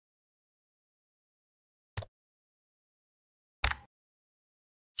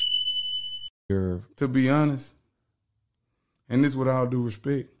deserve. To be honest, and this with all due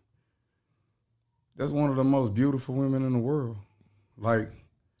respect, that's one of the most beautiful women in the world. Like,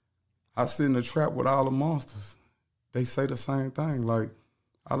 I sit in the trap with all the monsters. They say the same thing. Like,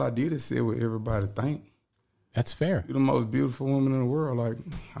 all I did is say what everybody think. That's fair. You're the most beautiful woman in the world. Like,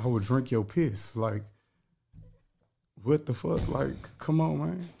 I would drink your piss. Like, what the fuck? Like, come on,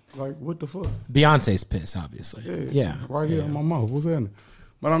 man. Like, what the fuck? Beyonce's piss, obviously. Yeah. Right here in my mouth. What's that?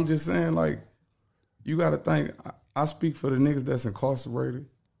 But I'm just saying, like, you got to think. I speak for the niggas that's incarcerated,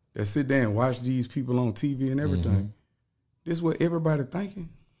 that sit there and watch these people on TV and everything. Mm-hmm. This is what everybody thinking.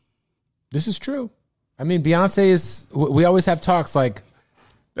 This is true. I mean, Beyonce is. We always have talks like.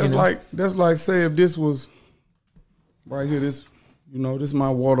 That's like say if this was right here. This, this is my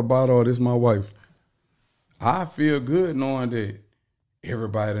water bottle or this my wife. I feel good knowing that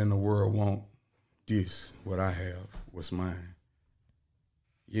everybody in the world want this. What I have, what's mine.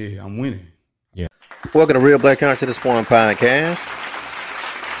 Yeah, I'm winning. Yeah. Welcome to Real Black Consciousness Forum Podcast.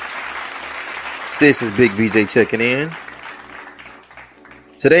 This is Big VJ checking in.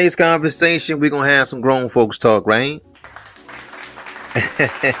 Today's conversation, we're going to have some grown folks talk, right?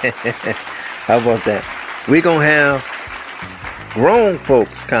 How about that? We're going to have grown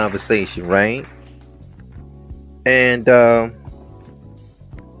folks conversation, right? And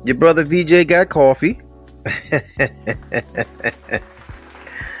your brother VJ got coffee.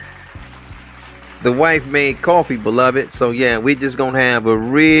 The wife made coffee, beloved. So, yeah, we're just going to have a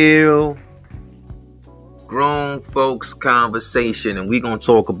real grown folks conversation, and we're gonna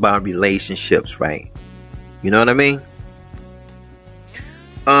talk about relationships, right? You know what I mean?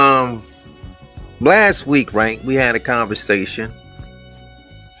 Last week, right, we had a conversation.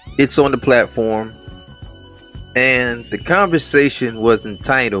 It's on the platform, and the conversation was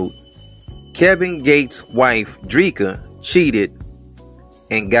entitled Kevin Gates' wife Dreka cheated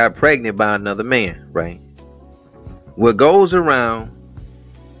and got pregnant by another man, right? What goes around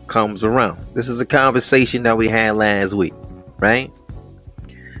comes around. This is a conversation that we had last week, right?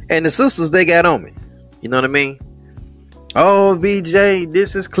 And the sisters, they got on me. You know what I mean? Oh, VJ,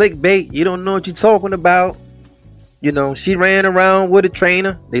 this is clickbait. You don't know what you're talking about. She ran around with a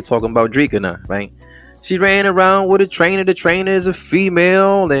trainer. They talking about Dreka now, right? She ran around with a trainer. The trainer is a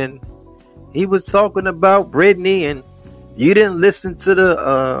female, and he was talking about Brittany, and you didn't listen to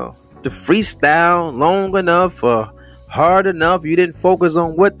the freestyle long enough or hard enough. You didn't focus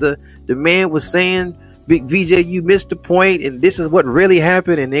on what the man was saying. Big VJ, you missed the point, and this is what really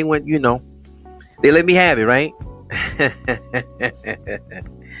happened. And they went, they let me have it, right?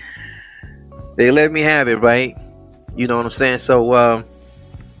 They let me have it, right? You know what I'm saying? So, I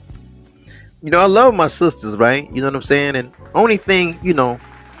love my sisters, right? You know what I'm saying? And only thing,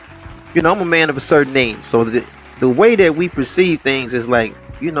 I'm a man of a certain age. So the way that we perceive things is like,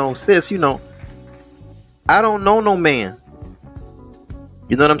 sis, I don't know no man.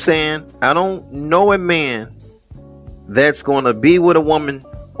 You know what I'm saying? I don't know a man that's going to be with a woman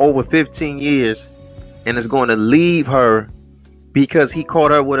over 15 years and is going to leave her because he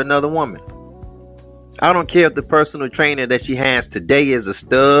caught her with another woman. I don't care if the personal trainer that she has today is a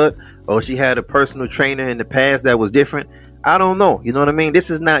stud or she had a personal trainer in the past that was different. I don't know. You know what I mean? This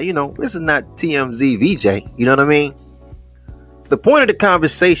is not TMZ VJ. You know what I mean? The point of the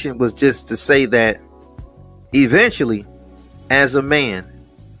conversation was just to say that eventually, as a man,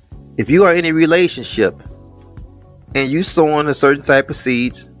 if you are in a relationship and you sowing a certain type of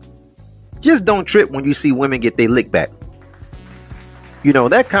seeds, just don't trip when you see women get their lick back.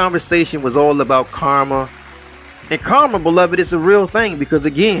 That conversation was all about karma. And karma, beloved, is a real thing because,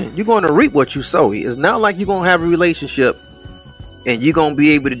 again, you're going to reap what you sow. It's not like you're going to have a relationship and you're going to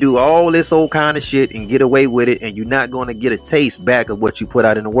be able to do all this old kind of shit and get away with it, and you're not going to get a taste back of what you put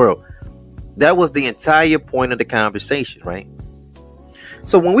out in the world. That was the entire point of the conversation, right?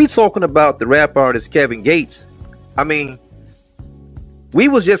 So when we talking about the rap artist Kevin Gates, I mean, we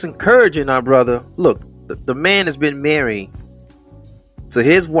was just encouraging our brother. Look, the man has been married to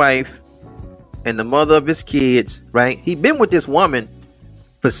his wife and the mother of his kids, right? He's been with this woman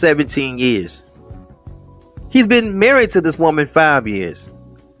for 17 years. He's been married to this woman 5 years.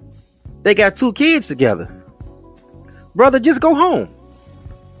 They got 2 kids together. Brother, just go home.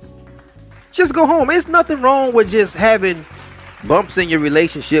 Just go home. There's nothing wrong with just having bumps in your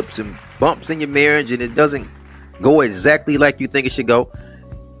relationships and bumps in your marriage and it doesn't go exactly like you think it should go.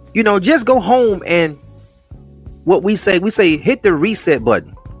 Just go home, and what we say hit the reset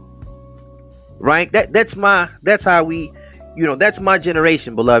button. Right? That's how we, that's my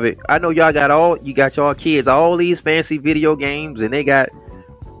generation, beloved. I know y'all got y'all kids, all these fancy video games, and they got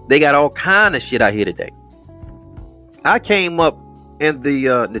all kind of shit out here today. I came up in the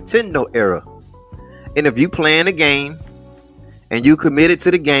Nintendo era. And if you playing a game and you committed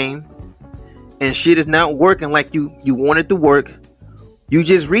to the game and shit is not working like you wanted to work, you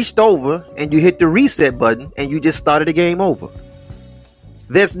just reached over and you hit the reset button and you just started the game over.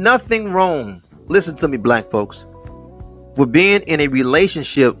 There's nothing wrong, listen to me, black folks, with being in a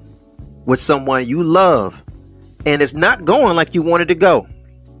relationship with someone you love and it's not going like you wanted to go.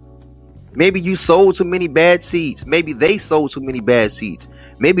 Maybe you sowed too many bad seeds. Maybe they sowed too many bad seeds.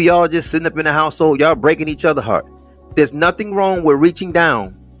 Maybe y'all just sitting up in the household, y'all breaking each other's heart. There's nothing wrong with reaching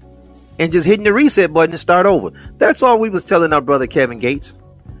down and just hitting the reset button and start over. That's all we was telling our brother Kevin Gates.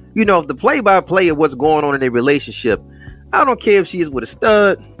 You know, if the play-by-play of what's going on in a relationship, I don't care if she is with a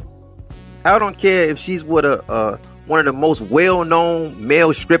stud. I don't care if she's with one of the most well-known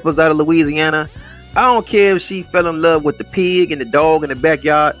male strippers out of Louisiana. I don't care if she fell in love with the pig and the dog in the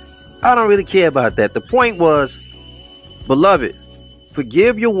backyard. I don't really care about that. The point was, beloved,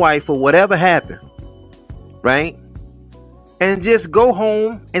 forgive your wife for whatever happened, right? And just go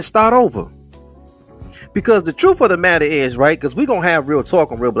home and start over. Because the truth of the matter is, right? Because we're going to have real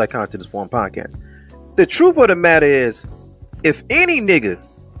talk on Real Black Consciousness Forum podcast. The truth of the matter is, if any nigga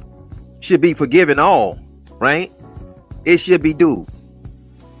should be forgiven all, right? It should be dude.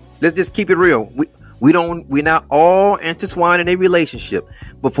 Let's just keep it real. We're not all intertwined in a relationship.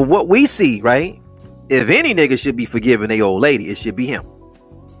 But for what we see, right? If any nigga should be forgiving a old lady, it should be him.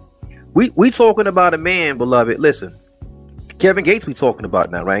 We talking about a man, beloved. Listen, Kevin Gates we talking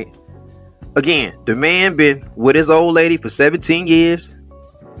about now, right? Again, the man been with his old lady for 17 years,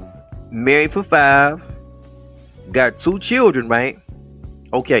 married for 5, got 2 children, right?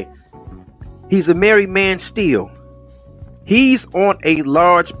 Okay. He's a married man still. He's on a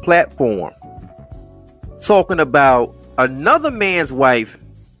large platform talking about another man's wife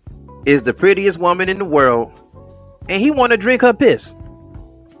is the prettiest woman in the world and he want to drink her piss.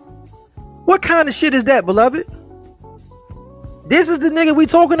 What kind of shit is that, beloved? This is the nigga we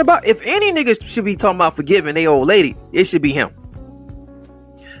talking about. If any nigga should be talking about forgiving a old lady, it should be him.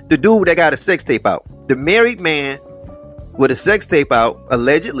 The dude that got a sex tape out. The married man with a sex tape out,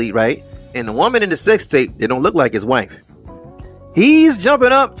 allegedly, right? And the woman in the sex tape, they don't look like his wife. He's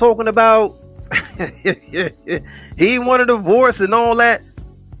jumping up talking about he wanted a divorce and all that.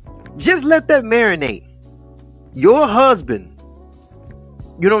 Just let that marinate. Your husband,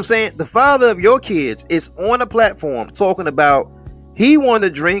 you know what I'm saying? The father of your kids is on a platform talking about he wanted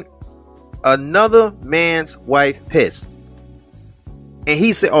to drink another man's wife piss. And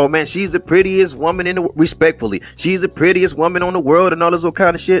he said, oh man, she's the prettiest woman in the world. Respectfully, she's the prettiest woman on the world and all this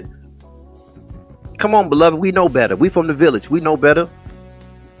kind of shit. Come on, beloved, we know better. We from the village. We know better.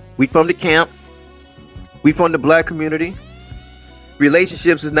 We from the camp. We from the black community.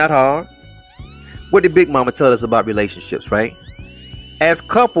 Relationships is not hard. What did Big Mama tell us about relationships, right? As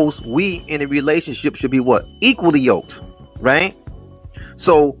couples, we in a relationship should be what? Equally yoked, right?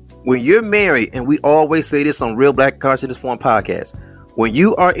 So when you're married, and we always say this on Real Black Consciousness Forum podcast, when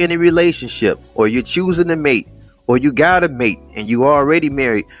you are in a relationship or you're choosing to mate or you got a mate and you are already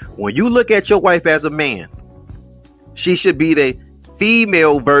married, when you look at your wife as a man, she should be the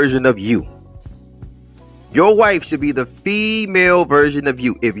female version of you. Your wife should be the female version of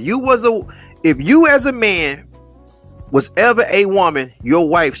you. If you as a man was ever a woman, your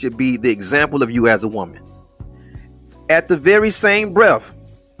wife should be the example of you as a woman. At the very same breath,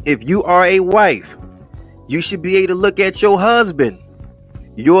 if you are a wife, you should be able to look at your husband.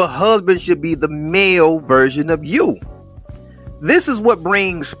 Your husband should be the male version of you. This is what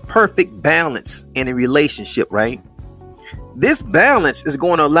brings perfect balance in a relationship, right? This balance is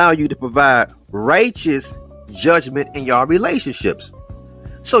going to allow you to provide righteous judgment in your relationships.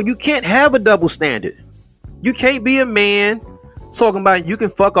 So you can't have a double standard. You can't be a man talking about you can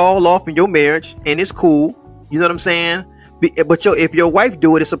fuck all off in your marriage and it's cool. You know what I'm saying? But if your wife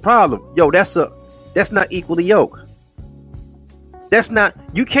do it, it's a problem. Yo, that's not equally yoked.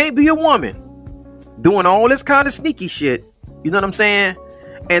 You can't be a woman doing all this kind of sneaky shit. You know what I'm saying?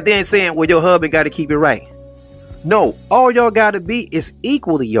 And then saying, well, your husband got to keep it right. No, all y'all got to be is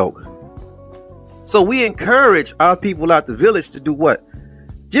equally yoked. So we encourage our people out the village to do what?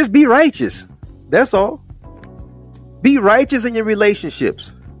 Just be righteous. That's all. Be righteous in your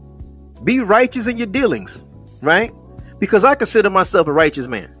relationships. Be righteous in your dealings, right? Because I consider myself a righteous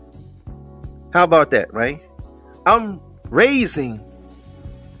man. How about that, right? I'm raising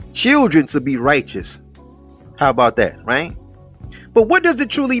children to be righteous. How about that, right? But what does it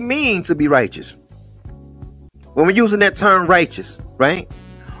truly mean to be righteous? When we're using that term righteous, right?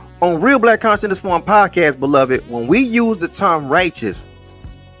 On Real Black Consciousness Forum podcast, beloved, when we use the term righteous,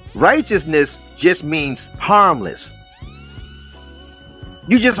 righteousness just means harmless.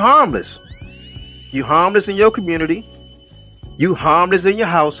 You just harmless. You harmless in your community. You harmless in your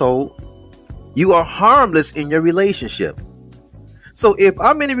household. You are harmless in your relationship. So if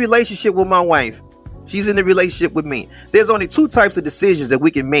I'm in a relationship with my wife, she's in a relationship with me, there's only two types of decisions that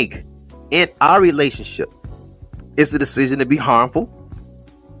we can make in our relationship. It's the decision to be harmful,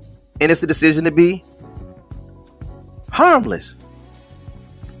 and it's the decision to be harmless.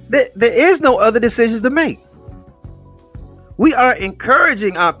 There is no other decisions to make. We are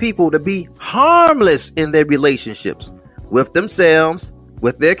encouraging our people to be harmless in their relationships with themselves,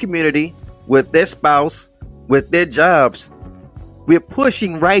 with their community, with their spouse, with their jobs. We're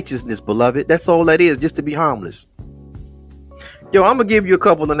pushing righteousness, beloved. That's all that is, just to be harmless. Yo, I'm going to give you a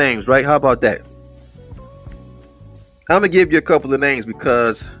couple of names, right? How about that? I'm going to give you a couple of names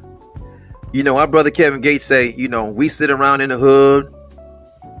because, our brother Kevin Gates say, we sit around in the hood,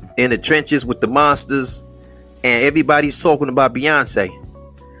 in the trenches with the monsters, and everybody's talking about Beyonce.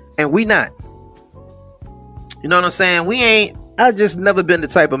 And we not. You know what I'm saying? I just never been the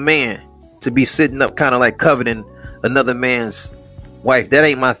type of man to be sitting up kind of like coveting another man's wife. That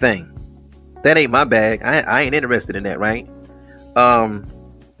ain't my thing. That ain't my bag. I ain't interested in that, right?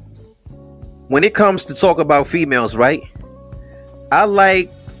 When it comes to talk about females, right?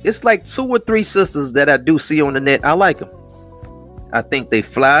 It's like 2 or 3 sisters that I do see on the net. I like them. I think they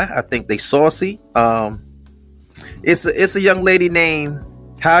fly. I think they saucy. It's a young lady named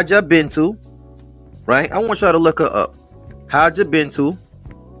Haja Bintu, right? I want y'all to look her up. Haja Bintu.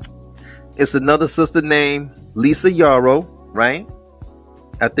 It's another sister named Lisa Yarrow, right?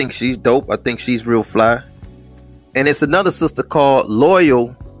 I think she's dope. I think she's real fly. And it's another sister called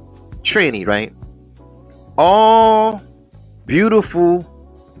Loyal Trini, right? All beautiful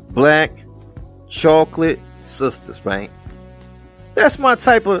black chocolate sisters, right? That's my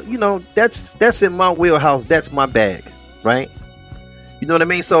type of, that's in my wheelhouse. That's my bag, right? You know what I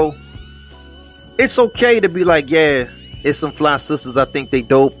mean? So it's okay to be like, yeah, it's some fly sisters. I think they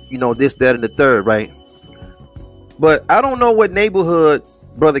dope, this, that, and the third, right? But I don't know what neighborhood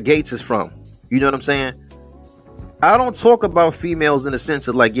Brother Gates is from. You know what I'm saying? I don't talk about females in the sense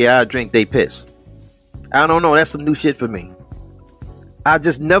of like, yeah, I drink they piss. I don't know. That's some new shit for me. I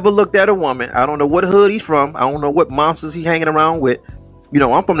just never looked at a woman. I don't know what hood he's from. I don't know what monsters he's hanging around with.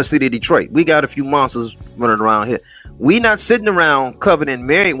 I'm from the city of Detroit. We got a few monsters running around here. We not sitting around coveting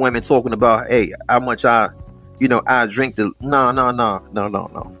married women talking about, hey, how much I drink the... No.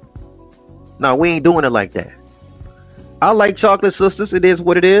 No, we ain't doing it like that. I like chocolate sisters. It is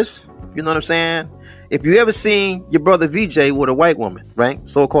what it is. You know what I'm saying? If you ever seen your brother VJ with a white woman, right?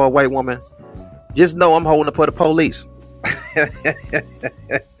 So-called white woman, just know I'm holding up for the police.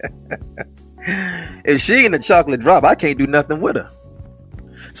 If she in a chocolate drop, I can't do nothing with her.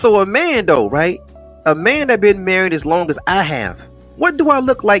 So a man though, right? A man that been married as long as I have, what do I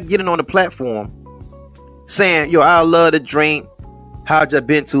look like getting on the platform saying, yo, I love to drink Haja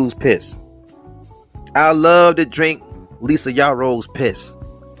Bintu's piss. I love to drink Lisa Yarrow's piss.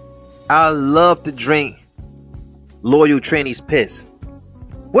 I love to drink Loyal Trini's piss.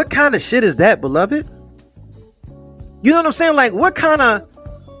 What kind of shit is that, beloved? You know what I'm saying? Like, what kind of,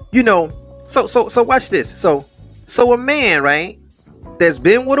 so watch this. So a man, right, that's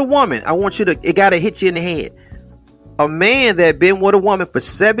been with a woman, it gotta hit you in the head. A man that been with a woman for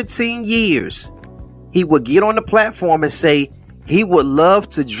 17 years, he would get on the platform and say he would love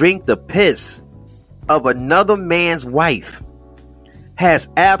to drink the piss of another man's wife, has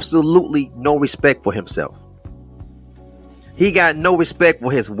absolutely no respect for himself. He got no respect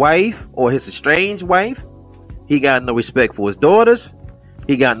for his wife or his estranged wife. He got no respect for his daughters.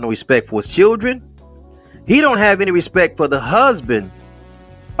 He got no respect for his children. He don't have any respect for the husband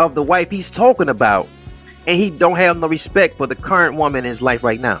of the wife he's talking about. And he don't have no respect for the current woman in his life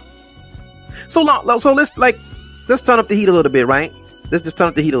right now. So let's turn up the heat a little bit, right? Let's just turn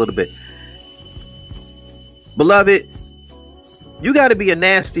up the heat a little bit. Beloved, you got to be a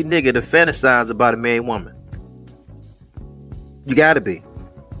nasty nigga to fantasize about a married woman. You got to be.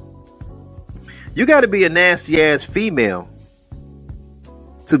 You got to be a nasty ass female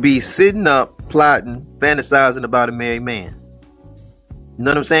to be sitting up, plotting, fantasizing about a married man. You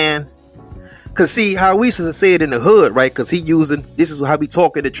know what I'm saying? Because see, how we used to say it in the hood, right? Because this is how we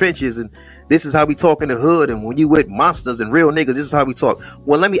talk in the trenches, and this is how we talk in the hood, and when you with monsters and real niggas, this is how we talk.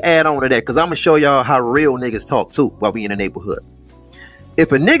 Well, let me add on to that, because I'm going to show y'all how real niggas talk too while we in the neighborhood.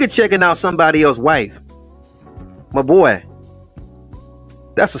 If a nigga checking out somebody else's wife, my boy,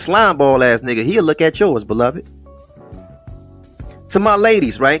 that's a slime ball ass nigga. He'll look at yours, beloved. To my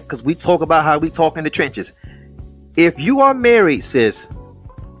ladies, right? Because we talk about how we talk in the trenches. If you are married, sis,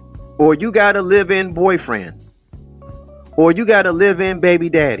 or you got a live-in boyfriend, or you got a live-in baby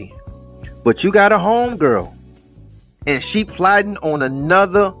daddy, but you got a homegirl and she plotting on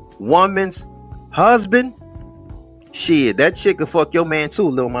another woman's husband, shit, that chick could fuck your man too,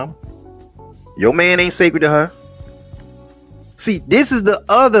 little mama. Your man ain't sacred to her. See, this is the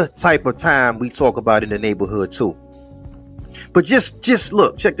other type of time we talk about in the neighborhood too. But just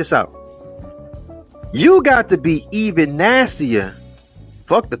look, check this out. You got to be even nastier.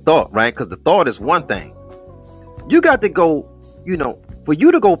 Fuck the thought, right? Because the thought is one thing. You got to go, for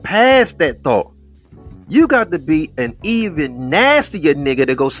you to go past that thought, you got to be an even nastier nigga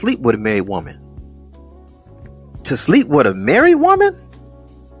to go sleep with a married woman. To sleep with a married woman?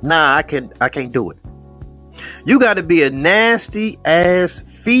 Nah, I can't do it. You got to be a nasty ass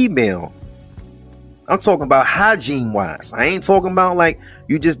female. I'm talking about hygiene wise. I ain't talking about like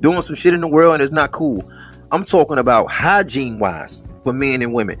you just doing some shit in the world and it's not cool. I'm talking about hygiene wise for men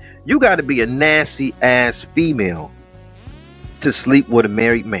and women. You got to be a nasty ass female to sleep with a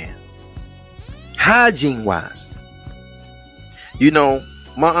married man. Hygiene wise.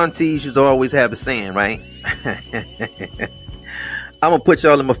 My aunties used to always have a saying, right? I'm gonna put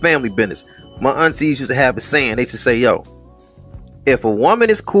y'all in my family business. My aunties used to have a saying. They used to say, yo, if a woman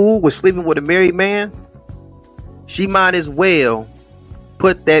is cool with sleeping with a married man, she might as well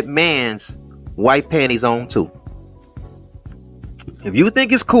put that man's white panties on too. If you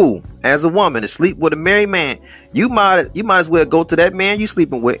think it's cool as a woman to sleep with a married man, you might as well go to that man you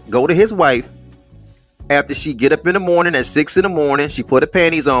sleeping with, go to his wife. After she get up in the morning at 6 in the morning, she put her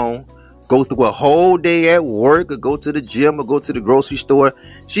panties on, go through a whole day at work or go to the gym or go to the grocery store.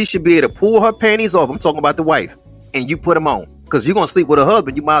 She should be able to pull her panties off. I'm talking about the wife. And you put them on. Because you're going to sleep with a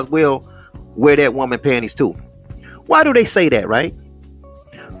husband. You might as well wear that woman panties too. Why do they say that, right?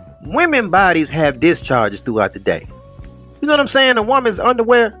 Women bodies have discharges throughout the day. You know what I'm saying? A woman's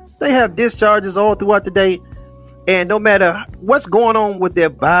underwear, they have discharges all throughout the day. And no matter what's going on with their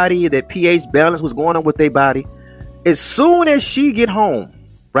body, their pH balance, what's going on with their body, as soon as she get home,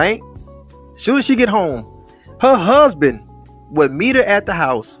 right? As soon as she get home, her husband would meet her at the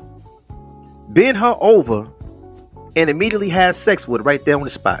house, bend her over, and immediately have sex with her right there on the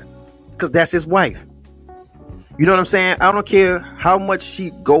spot. Because that's his wife. You know what I'm saying? I don't care how much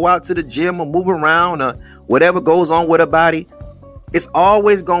she go out to the gym or move around or whatever goes on with her body. It's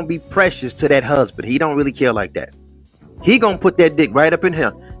always going to be precious to that husband. He don't really care like that. He going to put that dick right up in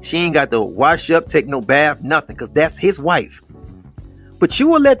him. She ain't got to wash up, take no bath, nothing, because that's his wife. But you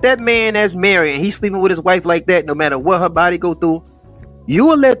will let that man that's married and he's sleeping with his wife like that, no matter what her body go through, you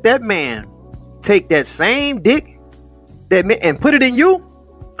will let that man take that same dick and put it in you?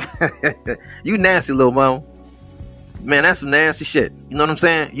 You nasty little mom. Man, that's some nasty shit. You know what I'm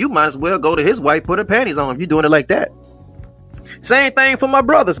saying? You might as well go to his wife, put her panties on if you're doing it like that. Same thing for my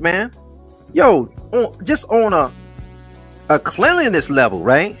brothers, man. Yo, just on a cleanliness level,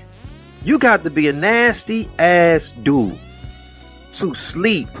 right? You got to be a nasty ass dude to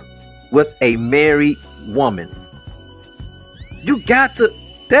sleep with a married woman. You got to,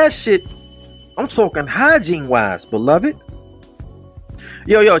 that shit, I'm talking hygiene wise, beloved.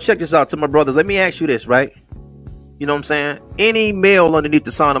 Yo, check this out to my brothers. Let me ask you this, right? You know what I'm saying? Any male underneath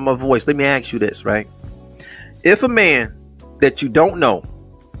the sound of my voice, let me ask you this, right? If a man that you don't know,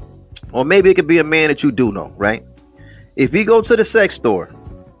 or maybe it could be a man that you do know, right? If he go to the sex store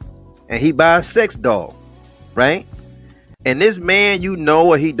and he buys a sex doll, right? And this man you know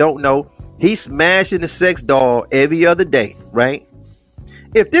or he don't know, he's smashing the sex doll every other day, right?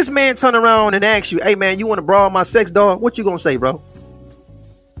 If this man turn around and asks you, hey man, you want to borrow my sex doll? What you gonna say, bro?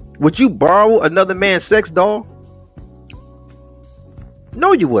 Would you borrow another man's sex doll?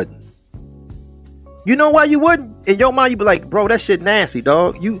 No, you wouldn't. You know why you wouldn't? In your mind, you be like, bro, that shit nasty,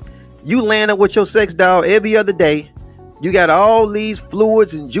 dog. You land up with your sex doll every other day. You got all these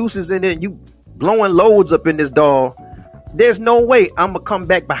fluids and juices in it. And you blowing loads up in this doll. There's no way I'm gonna come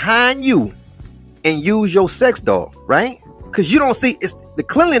back behind you and use your sex doll, right? Because you don't see, the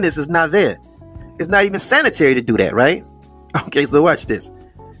cleanliness is not there. It's not even sanitary to do that, right? Okay, so watch this.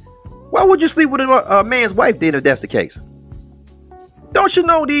 Why would you sleep with a man's wife then if that's the case? Don't you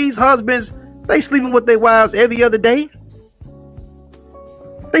know these husbands, they sleeping with their wives every other day?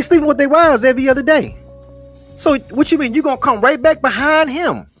 They sleeping with their wives every other day. So what you mean? You're going to come right back behind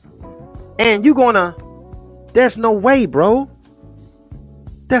him and you're going to, there's no way, bro.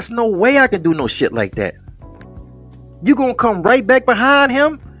 There's no way I can do no shit like that. You're going to come right back behind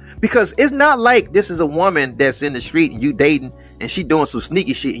him because it's not like this is a woman that's in the street and you dating and she doing some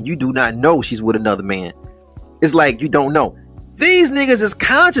sneaky shit and you do not know she's with another man. It's like you don't know. These niggas is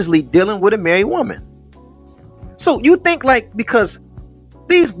consciously dealing with a married woman. So you think like because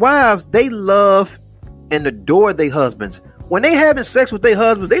these wives, they love and adore their husbands. when they having sex with their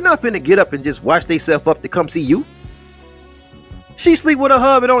husbands, they not finna get up and just wash themselves up to come see you. She sleep with her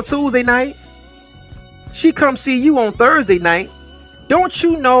husband on Tuesday night. She come see you on Thursday night. Don't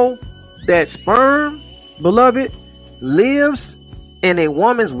you know that sperm, beloved, lives in a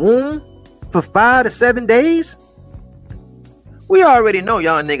woman's womb for 5 to 7 days? We already know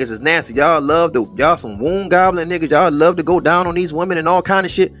y'all niggas is nasty. Y'all some womb gobbling niggas. Y'all love to go down on these women and all kind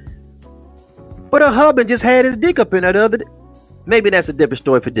of shit. But her husband just had his dick up in her the other day. Maybe that's a different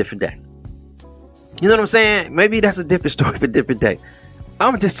story for a different day. You know what I'm saying? Maybe that's a different story for a different day.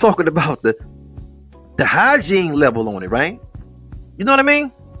 I'm just talking about the hygiene level on it, right? You know what I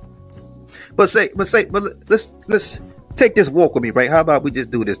mean? But let's take this walk with me, right? How about we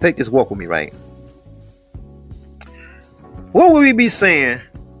just do this? Take this walk with me, right? What would we be saying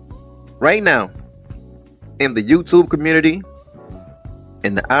right now in the YouTube community,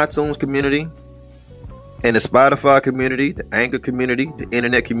 in the iTunes community, in the Spotify community, the Anchor community, the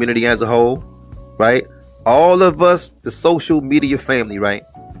internet community as a whole, right? All of us, the social media family, right?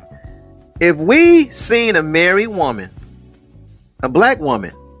 If we seen a married woman, a black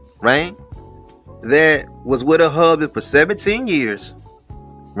woman, right, that was with her husband for 17 years,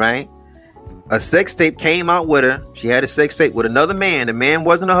 right? A sex tape came out with her. She had a sex tape with another man. The man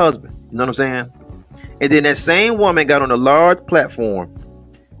wasn't her husband. You know what I'm saying? And then that same woman got on a large platform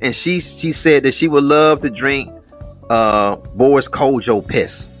and she said that she would love to drink Boris Kojo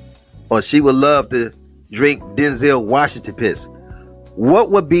piss, or she would love to drink Denzel Washington piss. What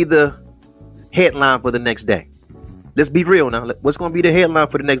would be the headline for the next day? Let's be real now. What's going to be the headline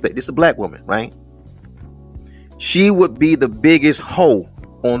for the next day? This is a black woman, right? She would be the biggest hoe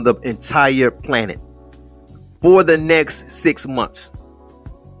on the entire planet for the next 6 months.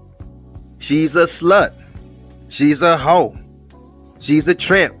 She's a slut. She's a hoe. She's a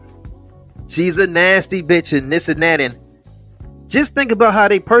tramp. She's a nasty bitch and this and that. And just think about how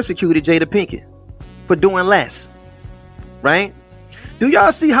they persecuted Jada Pinkett for doing less, right? Do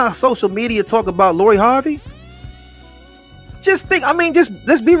y'all see how social media talk about Lori Harvey? Just think, I mean, just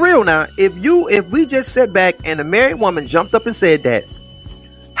let's be real now. If we just sat back and a married woman jumped up and said that,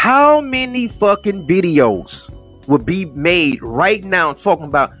 how many fucking videos would be made right now talking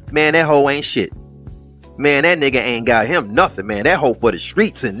about, man, that hoe ain't shit. Man, that nigga ain't got him nothing, man. That hoe for the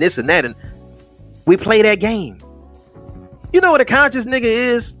streets and this and that. And we play that game. You know what a conscious nigga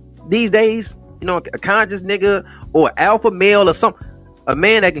is these days? You know, a conscious nigga or alpha male or something. A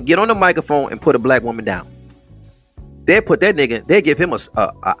man that can get on the microphone and put a black woman down. They put that nigga, they give him a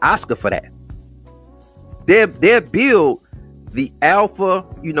Oscar for that. They build the alpha,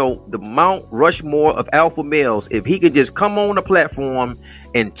 you know, the Mount Rushmore of alpha males. If he could just come on the platform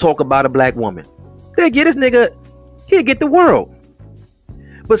and talk about a black woman, they get this nigga, he'll get the world.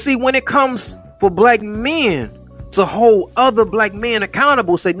 But see, when it comes for black men to hold other black men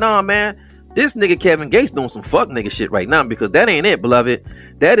accountable, say, nah, man, this nigga Kevin Gates doing some fuck nigga shit right now, because that ain't it, beloved.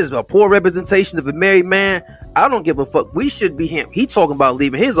 That is a poor representation of a married man. I don't give a fuck. We should be him. He talking about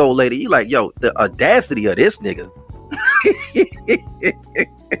leaving his old lady. You like, yo, the audacity of this nigga.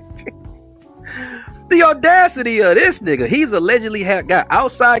 The audacity of this nigga. He's allegedly got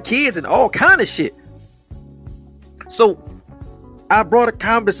outside kids and all kind of shit. So I brought a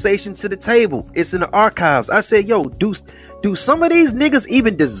conversation to the table. It's in the archives. I said, yo, do some of these niggas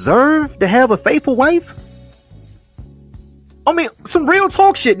even deserve to have a faithful wife? I mean, some real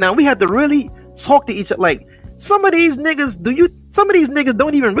talk shit now. We have to really talk to each other. Like, some of these niggas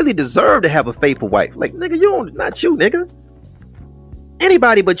don't even really deserve to have a faithful wife. Like, nigga, not you, nigga.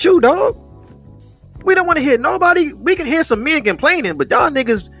 Anybody but you, dog. We don't want to hear nobody. We can hear some men complaining, but y'all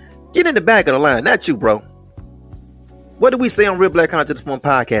niggas, get in the back of the line. Not you, bro. What do we say on Real Black Conscious Form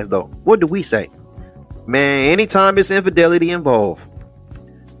podcast, though? What do we say? Man, anytime it's infidelity involved,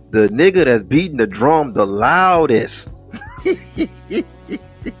 the nigga that's beating the drum the loudest,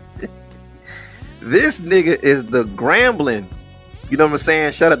 this nigga is the Grambling. You know what I'm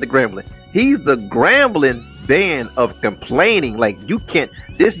saying? Shout out to Grambling. He's the Grambling band of complaining. Like, you can't.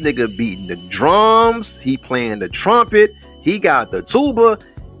 This nigga beating the drums. He playing the trumpet. He got the tuba.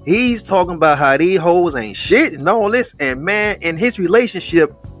 He's talking about how these hoes ain't shit and all this. And man, in his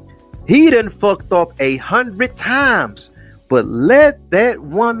relationship, he done fucked off 100 times. But let that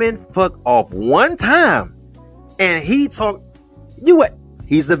woman fuck off one time, and he talk. You what?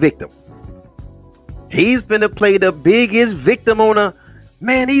 He's the victim. He's finna play the biggest victim on a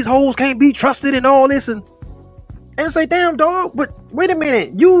man. These hoes can't be trusted and all this, and say, damn, dog. But wait a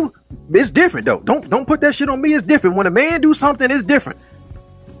minute, it's different though. Don't put that shit on me. It's different when a man do something. It's different.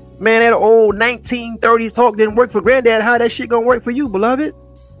 Man, that old 1930s talk didn't work for granddad. How that shit gonna work for you, beloved?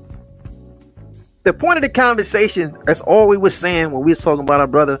 The point of the conversation, that's all we were saying when we was talking about our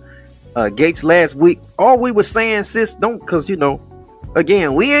brother Gates last week. All we were saying, sis, don't, because, you know,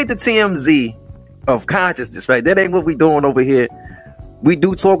 again, we ain't the TMZ of consciousness, right? That ain't what we doing over here. We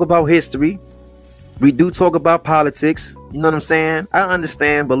do talk about history. We do talk about politics. You know what I'm saying? I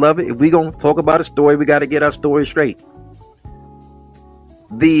understand, beloved. If we gonna talk about a story, we got to get our story straight.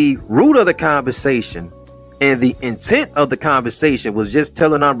 The root of the conversation and the intent of the conversation was just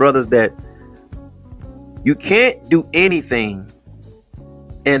telling our brothers that you can't do anything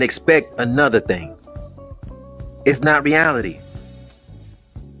and expect another thing. It's not reality.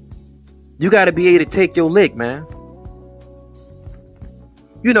 You got to be able to take your lick, man.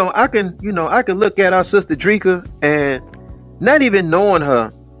 I can look at our sister Dreka and not even knowing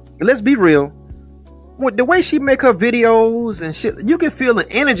her. Let's be real. The way she make her videos and shit, you can feel the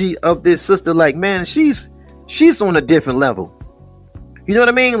energy of this sister. Like, man, she's on a different level. You know what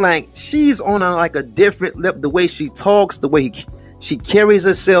I mean? Like, she's on a different level. The way she talks, the way she carries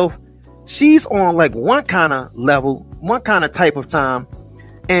herself, she's on like one kind of level, one kind of type of time.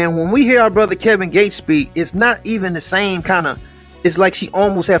 And when we hear our brother Kevin Gates speak, it's not even the same kind of. It's like she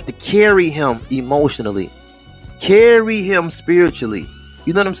almost have to carry him emotionally, carry him spiritually.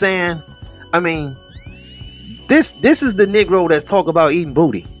 You know what I'm saying? I mean, this is the Negro that's talk about eating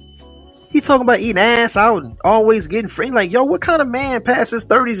booty. He talking about eating ass out and always getting free. Like, yo, what kind of man past his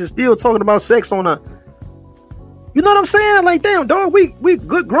 30s is still talking about sex on a? You know what I'm saying? Like, damn, dog, we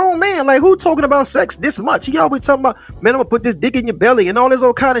good grown man. Like, who talking about sex this much? He always talking about, man, I'm gonna put this dick in your belly and all this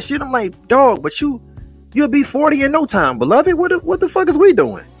old kind of shit. I'm like, dog, but you'll be 40 in no time, beloved. What the fuck is we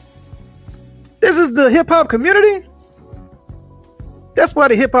doing? This is the hip hop community. That's why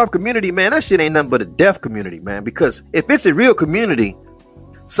the hip hop community, man, that shit ain't nothing but a deaf community, man. Because if it's a real community,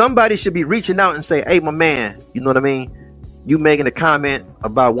 somebody should be reaching out and say, hey, my man, you know what I mean? You making a comment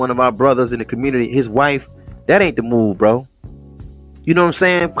about one of our brothers in the community, his wife. That ain't the move, bro. You know what I'm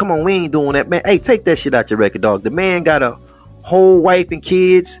saying? Come on, we ain't doing that, man. Hey, take that shit out your record, dog. The man got a whole wife and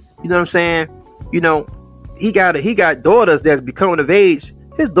kids. You know what I'm saying? You know, he got daughters that's becoming of age.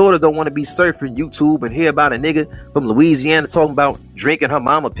 His daughters don't want to be surfing YouTube and hear about a nigga from Louisiana talking about drinking her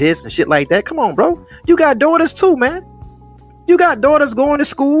mama piss and shit like that. Come on, bro. You got daughters too, man. You got daughters going to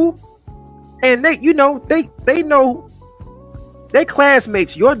school, and they know they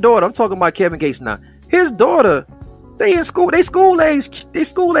classmates. Your daughter, I'm talking about Kevin Gates now. His daughter, they in school. They school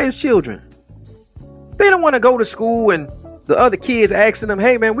age children. They don't want to go to school and the other kids asking them,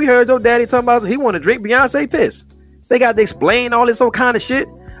 hey man, we heard your daddy talking about he want to drink Beyonce piss. They got to explain all this old kind of shit.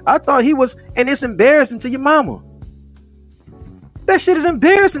 I thought he was, and it's embarrassing to your mama. That shit is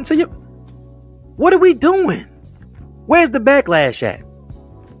embarrassing to you. What are we doing? Where's the backlash at?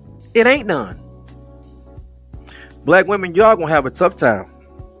 It ain't none. Black women, y'all gonna have a tough time.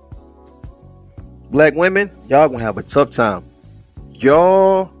 Black women, y'all gonna have a tough time.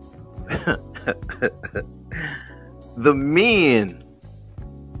 Y'all, the men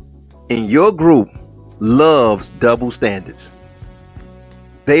in your group loves double standards.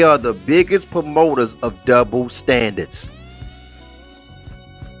 They are the biggest promoters of double standards.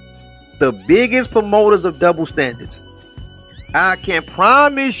 The biggest promoters of double standards. I can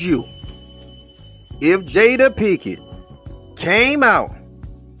promise you, if Jada Pinkett came out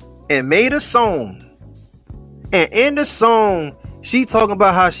and made a song, and in the song she talking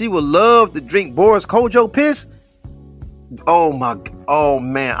about how she would love to drink Boris Kojo piss. Oh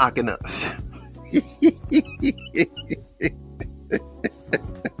man, I can.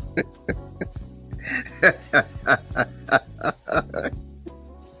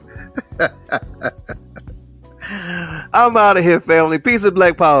 I'm out of here, family. Peace of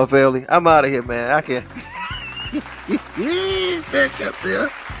Black Power, family. I'm out of here, man. I can't.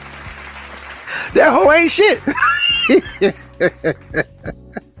 That hoe ain't shit.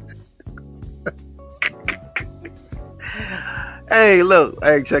 Hey, look.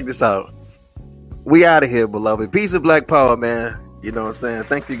 Hey, check this out. We out of here, beloved. Peace of Black Power, man. You know what I'm saying?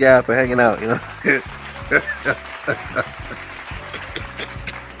 Thank you guys for hanging out, you know.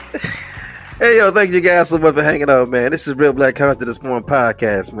 Hey, yo, thank you guys so much for hanging out, man. This is Real Black Culture This Morning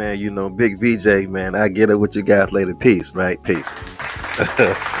Podcast, man. You know, Big VJ, man. I get it with you guys later. Peace, right? Peace.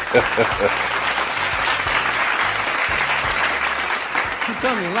 You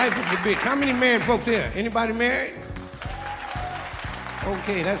tell me, life is a bitch. How many married folks here? Anybody married?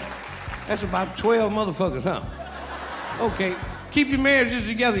 Okay, that's about 12 motherfuckers, huh? Okay, keep your marriages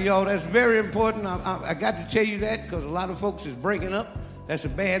together, y'all. That's very important. I got to tell you that because a lot of folks is breaking up. That's a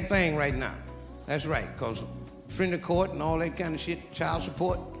bad thing right now. That's right, because friend of court and all that kind of shit, child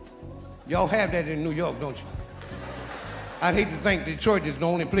support. Y'all have that in New York, don't you? I'd hate to think Detroit is the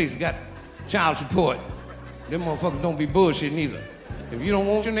only place that got child support. Them motherfuckers don't be bullshitting either. If you don't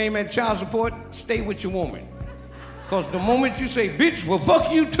want your name at child support, stay with your woman. Because the moment you say, bitch, well,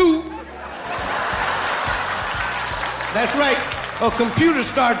 fuck you too. That's right. A computer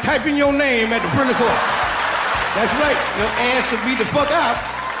start typing your name at the front of the court. That's right. Your ass will be the fuck out.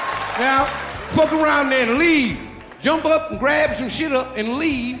 Now, fuck around there and leave. Jump up and grab some shit up and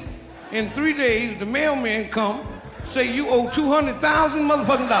leave. In 3 days, the mailman come, say you owe $200,000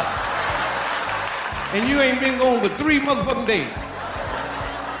 motherfucking dollars. And you ain't been gone but 3 motherfucking days.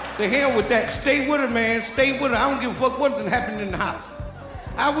 The hell with that. Stay with her, man. Stay with her. I don't give a fuck what done happened in the house.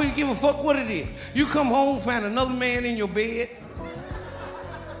 I wouldn't give a fuck what it is. You come home, find another man in your bed.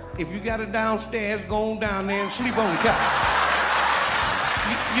 If you got her downstairs, go on down there and sleep on the couch.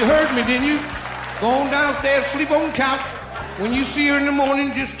 You heard me, didn't you? Go on downstairs, sleep on the couch. When you see her in the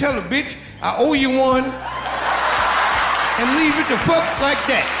morning, just tell her, bitch, I owe you one. And leave it the fuck like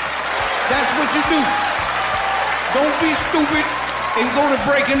that. That's what you do. Don't be stupid and go to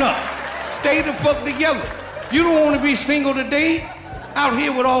breaking up. Stay the fuck together. You don't want to be single today, out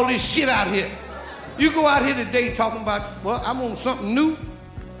here with all this shit out here. You go out here today talking about, well, I'm on something new.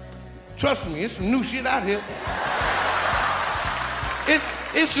 Trust me, it's some new shit out here.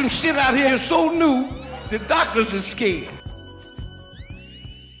 It's some shit out here so new, the doctors are scared.